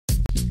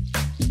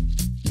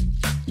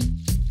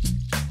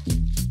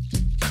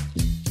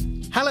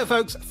Hello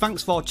folks,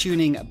 thanks for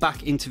tuning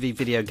back into the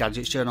Video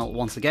Gadgets Journal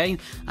once again,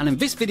 and in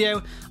this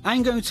video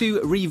I'm going to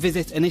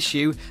revisit an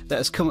issue that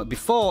has come up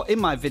before in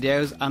my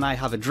videos and I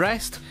have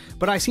addressed,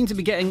 but I seem to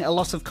be getting a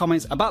lot of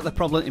comments about the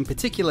problem in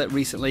particular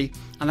recently,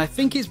 and I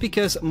think it's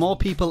because more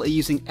people are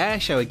using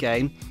Airshou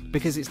again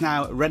because it's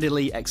now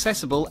readily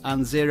accessible,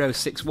 and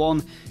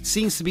 0.61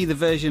 seems to be the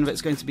version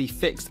that's going to be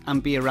fixed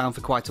and be around for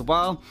quite a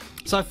while,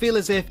 so I feel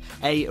as if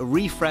a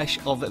refresh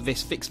of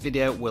this fix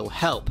video will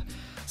help.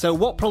 So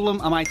what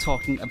problem am I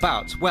talking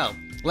about? Well,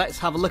 let's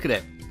have a look at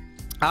it.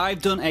 I've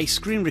done a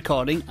screen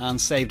recording and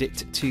saved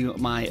it to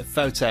my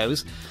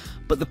photos,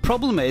 but the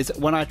problem is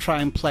when I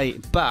try and play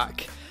it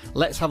back,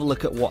 let's have a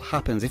look at what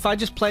happens. If I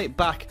just play it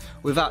back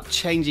without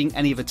changing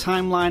any of the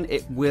timeline,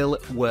 it will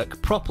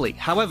work properly.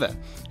 However,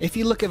 if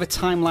you look at the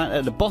timeline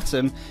at the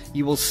bottom,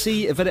 you will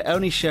see that it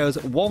only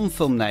shows one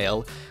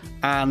thumbnail,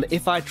 and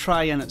if I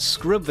try and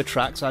scrub the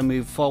track, so I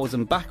move forwards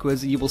and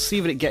backwards, you will see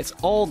that it gets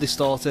all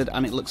distorted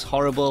and it looks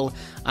horrible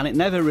and it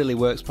never really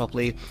works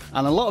properly,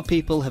 and a lot of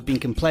people have been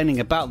complaining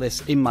about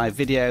this in my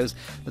videos,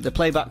 that the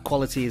playback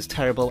quality is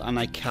terrible and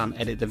I can't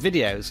edit the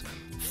videos.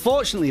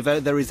 Fortunately though,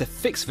 there is a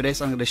fix for this.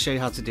 I'm going to show you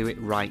how to do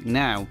it right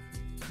now.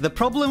 The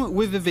problem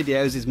with the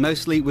videos is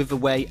mostly with the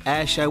way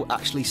Airshou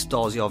actually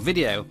stores your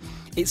video.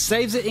 It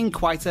saves it in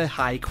quite a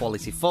high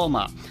quality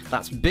format.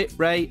 That's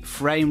bitrate,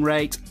 frame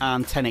rate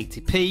and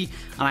 1080p,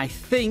 and I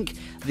think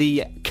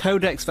the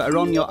codecs that are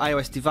on your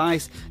iOS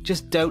device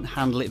just don't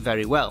handle it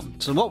very well.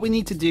 So what we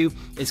need to do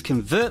is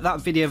convert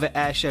that video that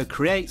Airshou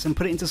creates and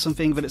put it into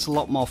something that it's a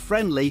lot more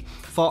friendly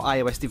for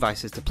iOS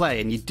devices to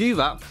play, and you do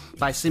that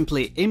by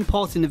simply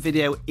importing the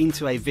video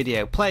into a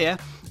video player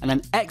and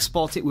then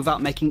export it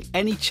without making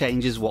any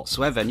changes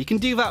whatsoever. And you can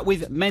do that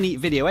with many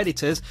video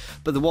editors,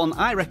 but the one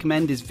I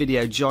recommend is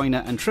Video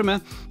Joiner and Trimmer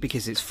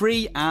because it's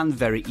free and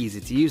very easy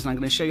to use, and I'm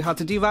going to show you how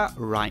to do that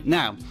right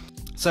now.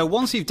 So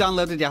once you've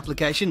downloaded the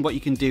application, what you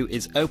can do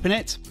is open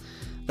it.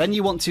 Then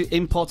you want to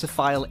import a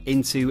file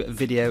into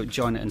Video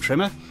Joiner and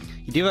Trimmer.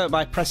 You do that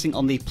by pressing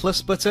on the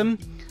plus button,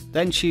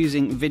 then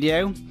choosing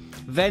video,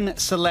 then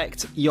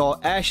select your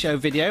Airshou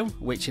video,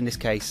 which in this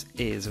case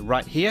is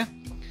right here.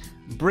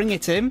 Bring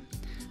it in.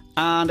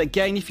 And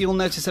again, if you'll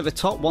notice at the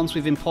top, once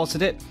we've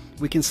imported it,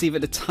 we can see that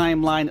the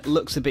timeline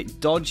looks a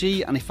bit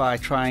dodgy, and if I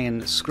try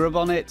and scrub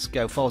on it,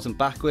 go forwards and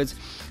backwards,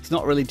 it's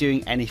not really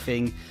doing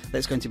anything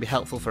that's going to be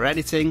helpful for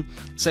editing.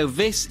 So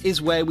this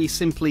is where we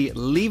simply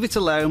leave it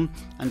alone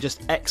and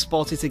just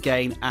export it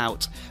again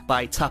out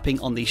by tapping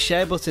on the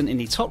share button in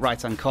the top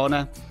right hand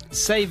corner,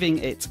 saving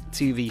it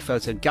to the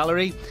photo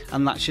gallery,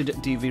 and that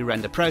should do the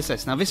render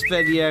process. Now this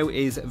video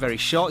is very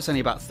short, it's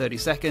only about 30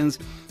 seconds,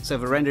 so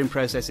the rendering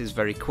process is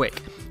very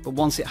quick. But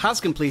once it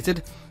has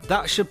completed,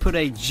 that should put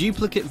a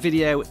duplicate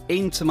video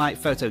into my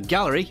photo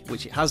gallery,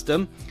 which it has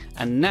done.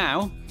 And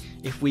now,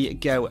 if we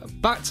go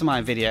back to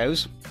my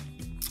videos,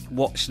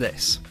 watch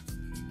this.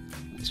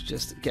 Let's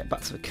just get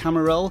back to the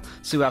camera roll.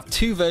 So we have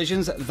two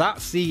versions.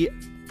 That's the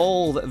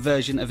old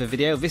version of a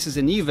video. This is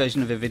a new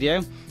version of a video.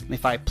 And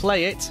if I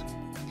play it,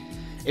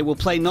 it will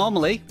play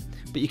normally,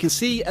 but you can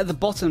see at the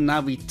bottom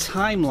now the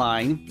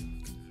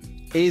timeline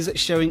is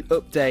showing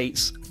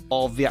updates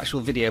of the actual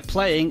video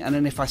playing, and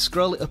then if I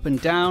scroll it up and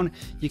down,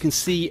 you can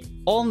see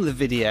on the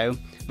video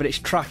but it's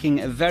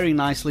tracking very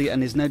nicely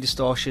and there's no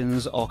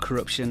distortions or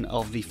corruption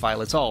of the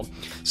file at all.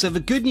 So the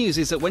good news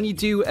is that when you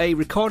do a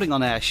recording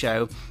on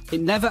Airshou, it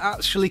never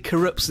actually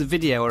corrupts the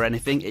video or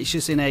anything, it's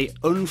just in a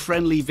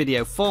unfriendly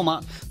video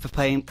format for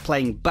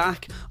playing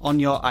back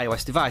on your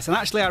iOS device. And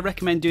actually I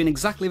recommend doing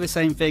exactly the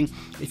same thing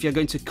if you're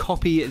going to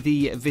copy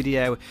the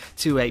video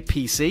to a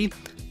PC.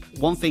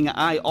 One thing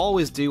I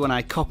always do when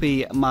I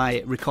copy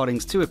my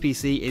recordings to a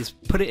PC is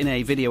put it in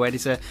a video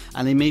editor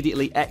and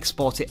immediately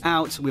export it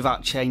out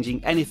without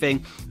changing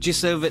anything,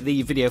 just so that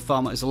the video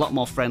format is a lot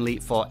more friendly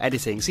for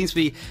editing. Seems to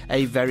be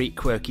a very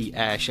quirky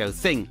Airshou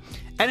thing.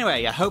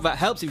 Anyway, I hope that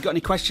helps. If you've got any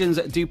questions,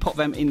 do pop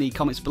them in the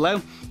comments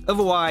below.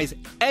 Otherwise,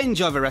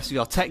 enjoy the rest of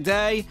your tech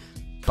day.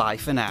 Bye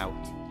for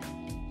now.